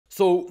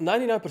So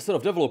 99%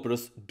 of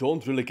developers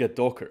don't really get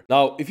Docker.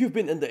 Now, if you've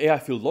been in the AI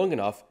field long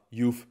enough,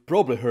 you've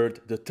probably heard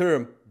the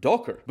term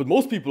Docker. But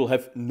most people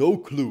have no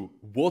clue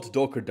what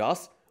Docker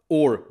does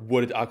or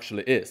what it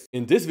actually is.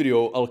 In this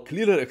video, I'll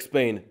clearly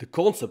explain the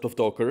concept of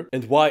Docker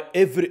and why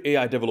every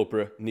AI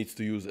developer needs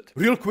to use it.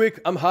 Real quick,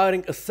 I'm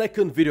hiring a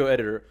second video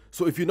editor,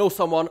 so if you know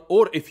someone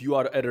or if you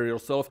are an editor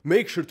yourself,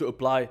 make sure to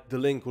apply. The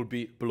link will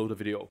be below the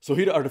video. So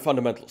here are the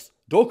fundamentals.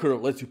 Docker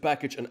lets you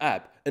package an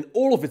app and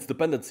all of its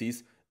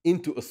dependencies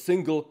into a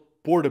single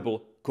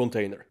portable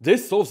container.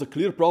 This solves a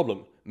clear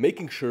problem,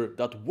 making sure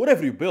that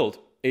whatever you build,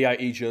 AI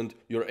agent,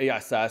 your AI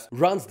SaaS,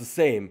 runs the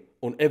same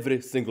on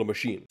every single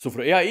machine. So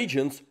for AI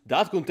agents,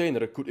 that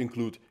container could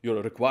include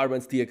your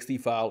requirements txt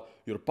file,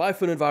 your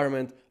Python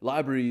environment,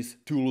 libraries,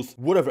 tools,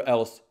 whatever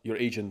else your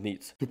agent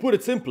needs. To put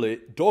it simply,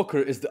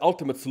 Docker is the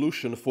ultimate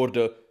solution for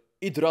the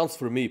 "it runs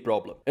for me"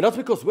 problem. And that's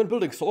because when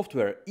building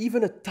software,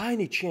 even a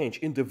tiny change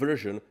in the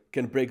version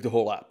can break the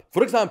whole app.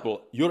 For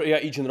example, your AI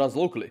agent runs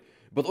locally,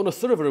 but on a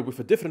server with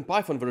a different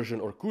Python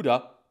version or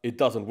CUDA, it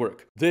doesn't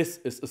work. This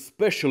is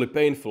especially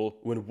painful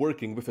when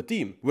working with a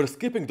team, where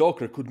skipping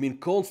Docker could mean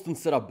constant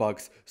setup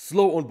bugs,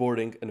 slow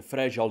onboarding, and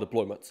fragile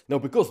deployments. Now,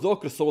 because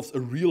Docker solves a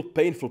real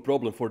painful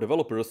problem for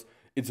developers,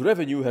 its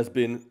revenue has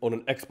been on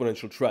an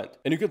exponential trend.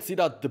 And you can see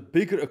that the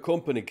bigger a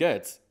company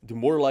gets, the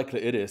more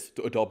likely it is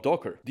to adopt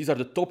Docker. These are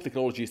the top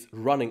technologies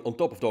running on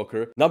top of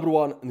Docker. Number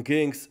 1,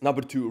 Nginx,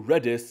 number 2,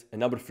 Redis, and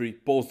number 3,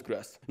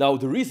 Postgres. Now,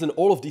 the reason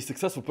all of these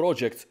successful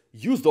projects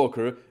use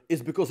Docker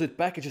is because it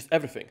packages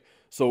everything.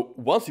 So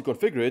once you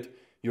configure it,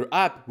 your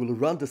app will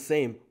run the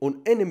same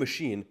on any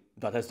machine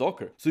that has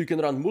Docker. So you can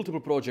run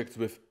multiple projects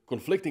with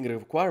conflicting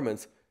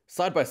requirements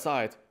side by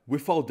side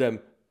without them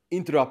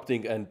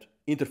interrupting and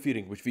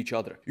interfering with each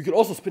other. You can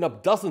also spin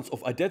up dozens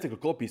of identical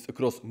copies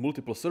across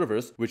multiple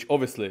servers, which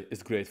obviously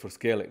is great for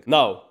scaling.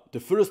 Now, the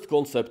first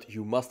concept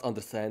you must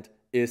understand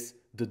is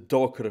the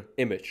Docker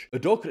image. A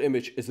Docker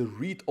image is a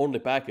read-only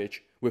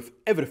package with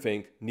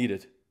everything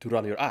needed to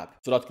run your app.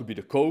 So that could be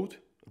the code,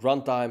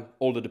 runtime,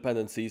 all the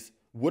dependencies,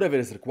 whatever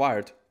is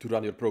required to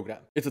run your program.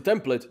 It's a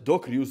template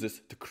Docker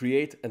uses to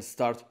create and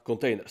start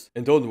containers.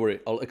 And don't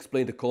worry, I'll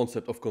explain the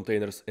concept of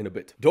containers in a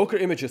bit. Docker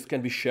images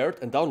can be shared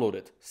and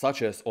downloaded,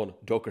 such as on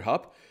Docker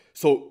Hub,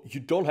 so you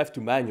don't have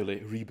to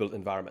manually rebuild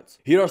environments.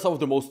 Here are some of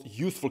the most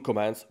useful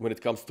commands when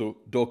it comes to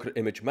Docker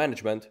image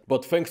management,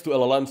 but thanks to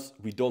LLMs,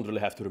 we don't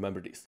really have to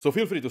remember these. So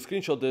feel free to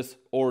screenshot this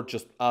or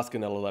just ask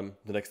an LLM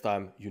the next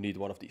time you need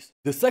one of these.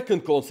 The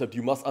second concept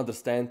you must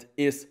understand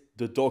is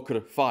the Docker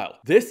file.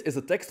 This is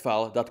a text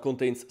file that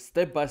contains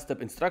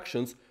step-by-step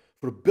instructions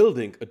for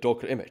building a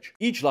Docker image.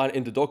 Each line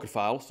in the Docker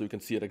file, so you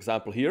can see an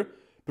example here,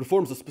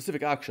 performs a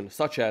specific action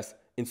such as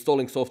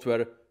installing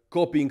software,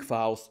 copying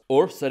files,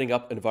 or setting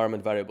up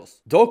environment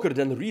variables. Docker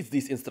then reads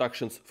these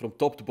instructions from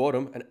top to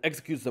bottom and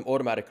executes them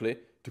automatically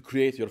to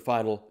create your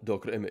final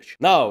Docker image.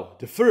 Now,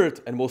 the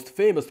third and most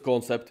famous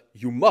concept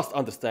you must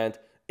understand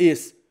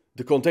is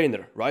the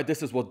container, right?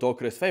 This is what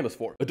Docker is famous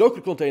for. A Docker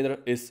container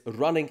is a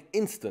running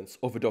instance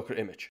of a Docker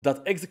image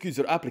that executes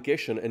your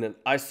application in an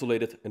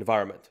isolated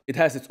environment. It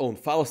has its own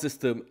file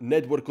system,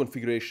 network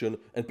configuration,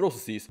 and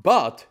processes,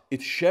 but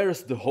it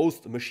shares the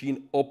host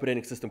machine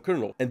operating system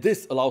kernel, and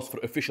this allows for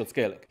efficient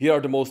scaling. Here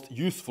are the most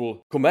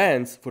useful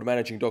commands for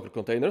managing Docker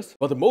containers,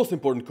 but the most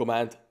important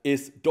command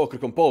is Docker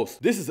Compose.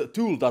 This is a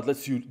tool that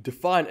lets you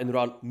define and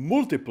run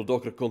multiple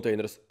Docker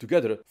containers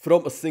together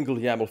from a single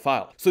YAML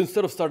file. So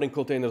instead of starting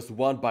containers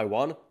one by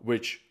one,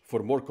 which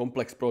for more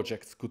complex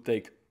projects could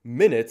take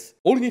minutes,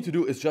 all you need to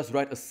do is just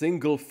write a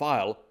single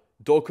file,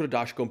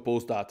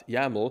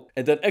 docker-compose.yaml,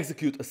 and then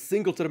execute a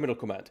single terminal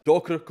command,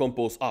 docker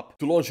compose up,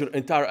 to launch your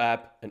entire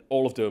app and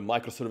all of the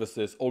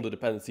microservices, all the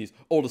dependencies,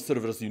 all the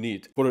servers you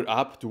need for your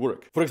app to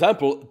work. For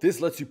example, this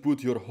lets you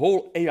put your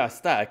whole AI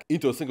stack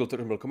into a single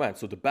terminal command,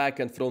 so the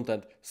backend,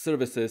 frontend,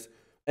 services,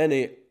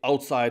 any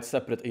outside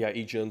separate AI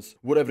agents,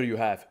 whatever you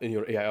have in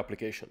your AI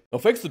application. Now,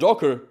 thanks to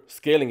Docker,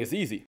 scaling is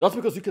easy. That's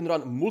because you can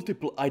run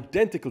multiple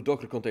identical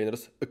Docker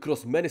containers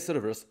across many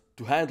servers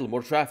to handle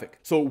more traffic.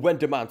 So when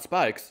demand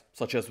spikes,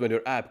 such as when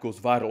your app goes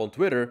viral on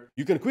Twitter,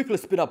 you can quickly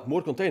spin up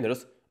more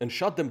containers and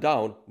shut them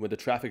down when the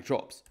traffic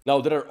drops.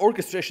 Now, there are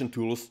orchestration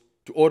tools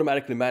to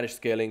automatically manage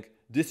scaling,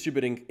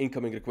 distributing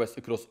incoming requests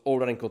across all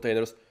running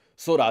containers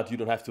so that you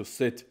don't have to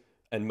sit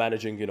and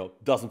managing,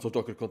 dozens of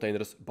Docker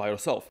containers by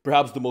yourself.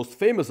 Perhaps the most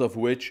famous of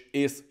which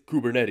is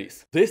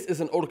Kubernetes. This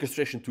is an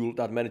orchestration tool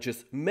that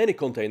manages many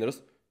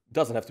containers,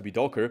 doesn't have to be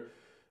Docker,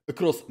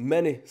 across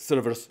many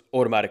servers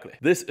automatically.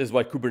 This is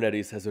why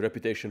Kubernetes has a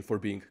reputation for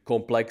being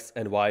complex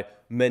and why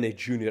many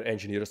junior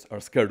engineers are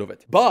scared of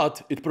it.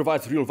 But it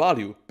provides real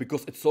value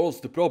because it solves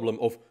the problem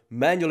of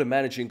manually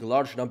managing a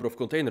large number of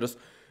containers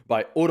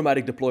by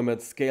automatic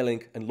deployment,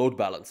 scaling, and load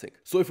balancing.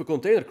 So if a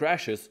container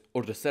crashes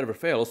or the server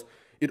fails,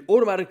 it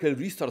automatically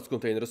restarts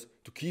containers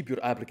to keep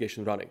your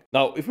application running.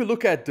 Now, if we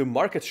look at the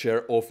market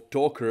share of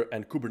Docker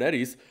and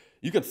Kubernetes,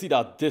 you can see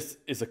that this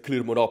is a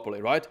clear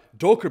monopoly, right?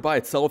 Docker by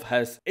itself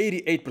has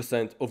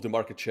 88% of the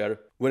market share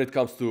when it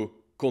comes to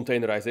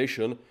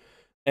containerization.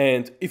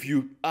 And if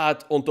you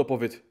add on top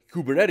of it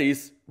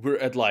Kubernetes we're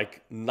at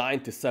like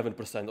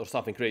 97% or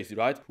something crazy,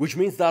 right? Which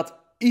means that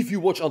if you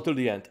watch until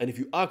the end and if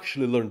you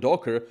actually learn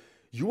Docker,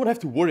 you won't have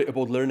to worry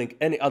about learning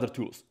any other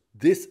tools.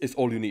 This is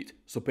all you need,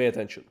 so pay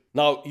attention.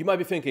 Now, you might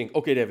be thinking,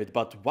 okay, David,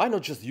 but why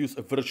not just use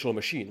a virtual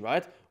machine,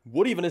 right?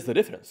 What even is the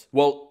difference?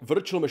 Well,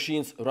 virtual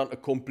machines run a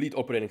complete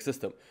operating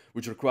system,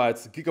 which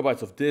requires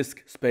gigabytes of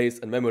disk, space,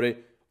 and memory,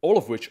 all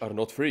of which are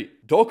not free.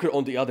 Docker,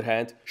 on the other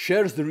hand,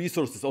 shares the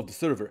resources of the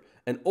server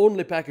and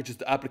only packages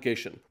the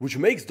application, which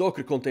makes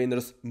Docker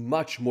containers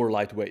much more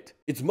lightweight.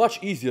 It's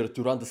much easier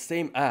to run the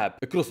same app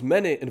across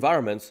many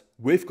environments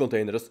with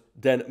containers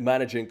than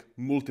managing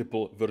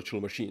multiple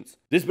virtual machines.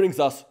 This brings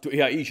us to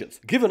AI agents.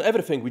 Given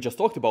everything we just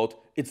talked about,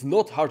 it's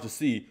not hard to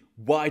see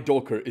why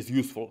Docker is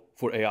useful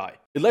for AI.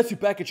 It lets you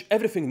package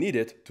everything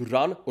needed to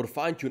run or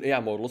fine-tune AI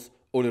models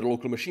on your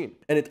local machine.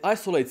 And it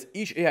isolates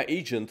each AI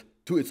agent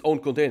to its own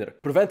container,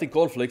 preventing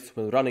conflicts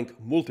when running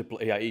multiple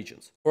AI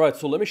agents. Alright,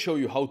 so let me show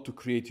you how to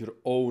create your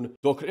own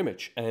Docker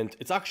image. And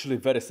it's actually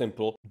very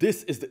simple.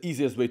 This is the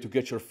easiest way to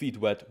get your feet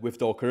wet with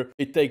Docker.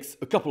 It takes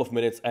a couple of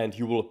minutes and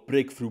you will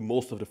break through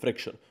most of the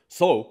friction.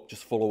 So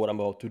just follow what I'm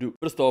about to do.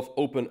 First off,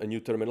 open a new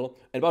terminal.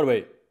 And by the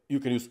way, you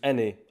can use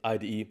any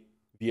IDE,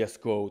 VS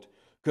Code,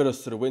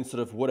 Cursor,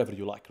 Windsurf, whatever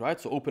you like, right?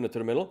 So open a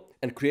terminal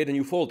and create a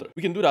new folder.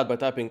 We can do that by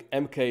typing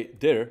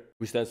mkdir,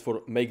 which stands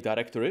for make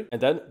directory, and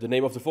then the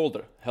name of the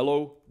folder,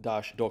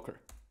 hello-docker.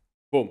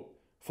 Boom.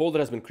 Folder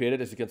has been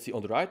created, as you can see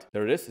on the right.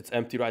 There it is. It's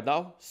empty right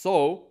now.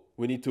 So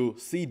we need to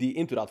cd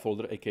into that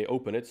folder, aka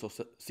open it. So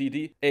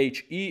cd,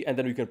 he, and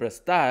then we can press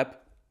tab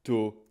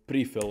to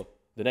pre-fill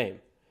the name.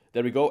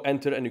 There we go.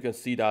 Enter, and you can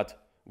see that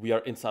we are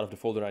inside of the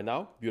folder right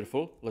now.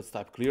 Beautiful. Let's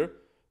type clear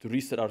to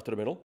reset our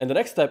terminal. And the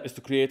next step is to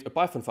create a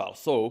Python file.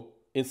 So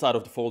inside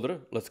of the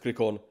folder, let's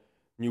click on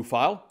new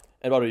file.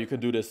 And by the way, you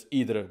can do this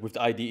either with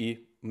the IDE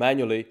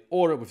manually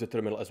or with the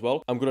terminal as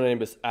well. I'm going to name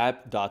this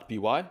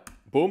app.py.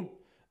 Boom.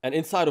 And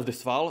inside of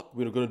this file,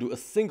 we're going to do a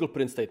single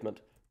print statement.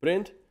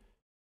 Print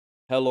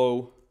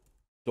hello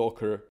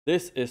Docker.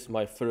 This is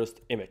my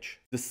first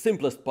image. The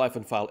simplest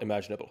Python file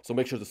imaginable. So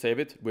make sure to save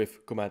it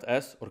with Command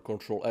S or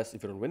Control S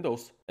if you're on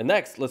Windows. And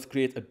next, let's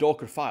create a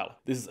Docker file.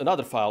 This is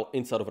another file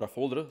inside of our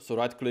folder. So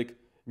right click,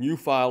 new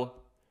file,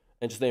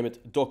 and just name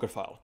it Docker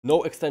file.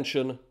 No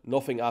extension,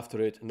 nothing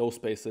after it, no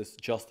spaces,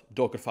 just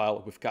Docker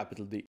file with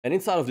capital D. And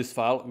inside of this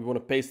file, we want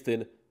to paste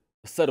in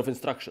a set of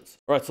instructions.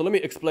 All right, so let me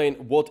explain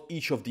what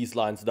each of these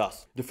lines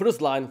does. The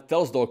first line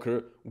tells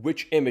Docker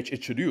which image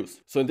it should use.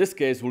 So in this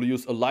case, we'll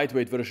use a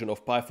lightweight version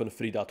of Python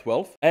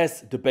 3.12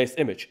 as the base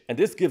image. And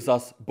this gives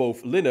us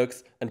both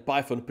Linux and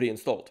Python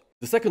pre-installed.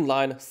 The second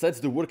line sets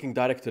the working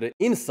directory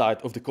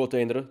inside of the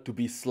container to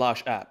be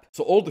 /app.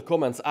 So all the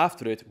commands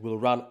after it will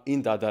run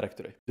in that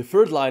directory. The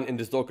third line in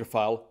this Docker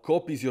file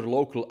copies your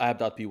local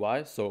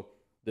app.py, so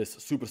this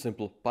super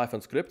simple Python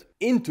script,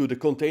 into the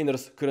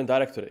container's current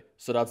directory.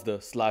 So that's the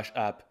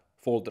 /app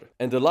folder.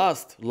 And the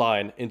last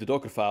line in the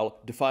Docker file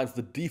defines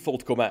the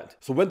default command.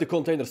 So when the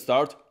container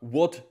starts,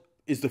 what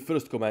is the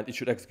first command it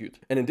should execute?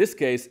 And in this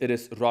case, it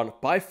is run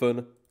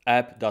python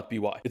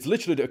app.py. It's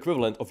literally the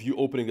equivalent of you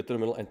opening the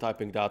terminal and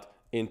typing that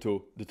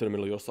into the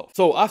terminal yourself.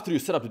 So after you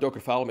set up the Docker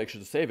file, make sure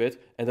to save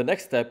it. And the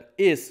next step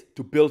is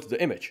to build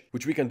the image,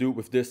 which we can do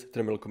with this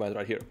terminal command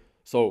right here.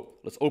 So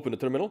let's open the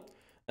terminal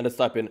and let's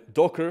type in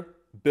docker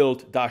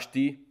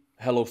build-d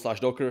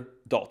hello/docker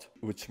dot,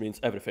 which means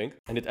everything,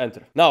 and hit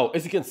enter. Now,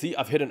 as you can see,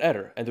 I've hit an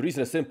error, and the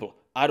reason is simple.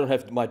 I don't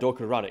have my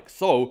Docker running.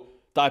 So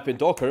type in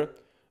Docker.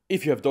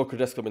 If you have Docker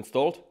Desktop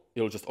installed,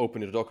 it'll just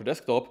open your Docker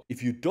Desktop.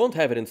 If you don't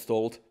have it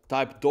installed,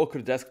 type Docker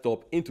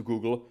Desktop into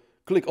Google,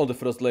 click on the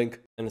first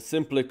link, and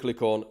simply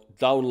click on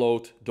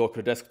download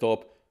Docker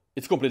Desktop.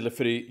 It's completely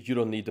free. You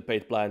don't need the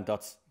paid plan.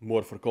 That's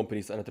more for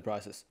companies and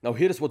enterprises. Now,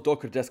 here's what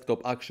Docker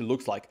Desktop actually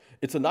looks like.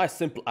 It's a nice,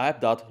 simple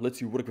app that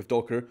lets you work with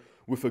Docker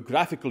with a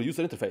graphical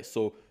user interface.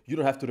 So you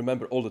don't have to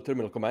remember all the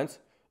terminal commands.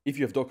 If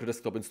you have Docker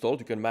Desktop installed,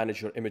 you can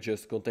manage your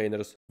images,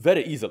 containers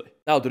very easily.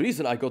 Now, the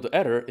reason I got the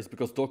error is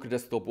because Docker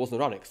Desktop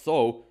wasn't running.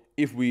 So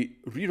if we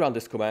rerun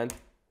this command,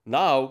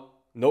 now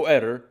no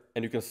error,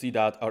 and you can see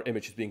that our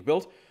image is being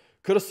built.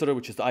 Cursor,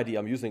 which is the ID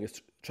I'm using,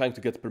 is trying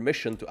to get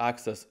permission to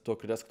access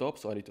Docker Desktop,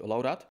 so I need to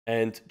allow that.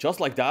 And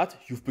just like that,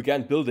 you've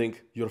began building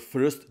your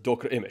first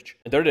Docker image.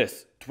 And there it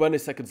is. 20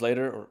 seconds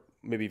later, or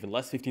maybe even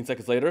less, 15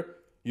 seconds later,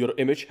 your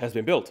image has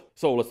been built.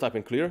 So let's type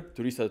in clear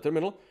to reset the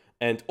terminal.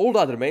 And all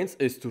that remains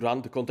is to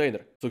run the container.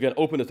 So again,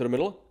 open the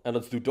terminal and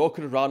let's do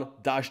docker run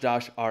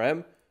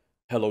 --rm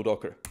hello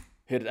Docker.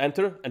 Hit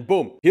enter and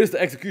boom. Here's the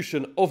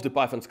execution of the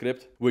Python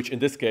script, which in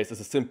this case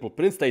is a simple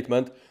print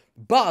statement,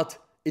 but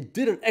it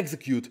didn't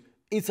execute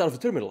inside of the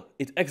terminal.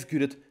 It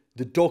executed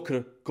the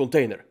Docker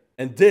container.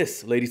 And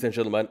this, ladies and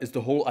gentlemen, is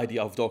the whole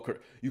idea of Docker.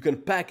 You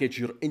can package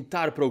your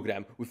entire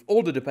program with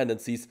all the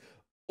dependencies,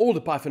 all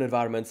the Python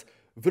environments,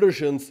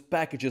 versions,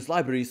 packages,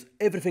 libraries,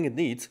 everything it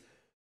needs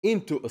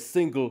into a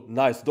single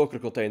nice Docker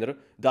container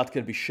that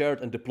can be shared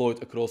and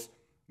deployed across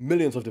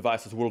millions of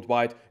devices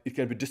worldwide. It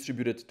can be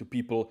distributed to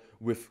people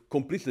with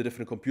completely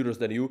different computers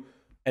than you,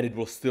 and it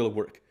will still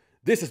work.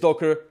 This is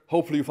Docker.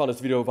 Hopefully you found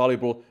this video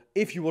valuable.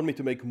 if you want me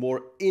to make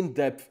more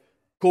in-depth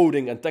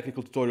coding and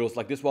technical tutorials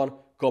like this one,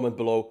 comment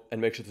below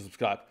and make sure to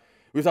subscribe.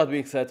 With that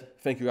being said,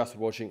 thank you guys for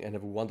watching and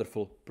have a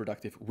wonderful,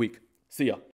 productive week. See ya.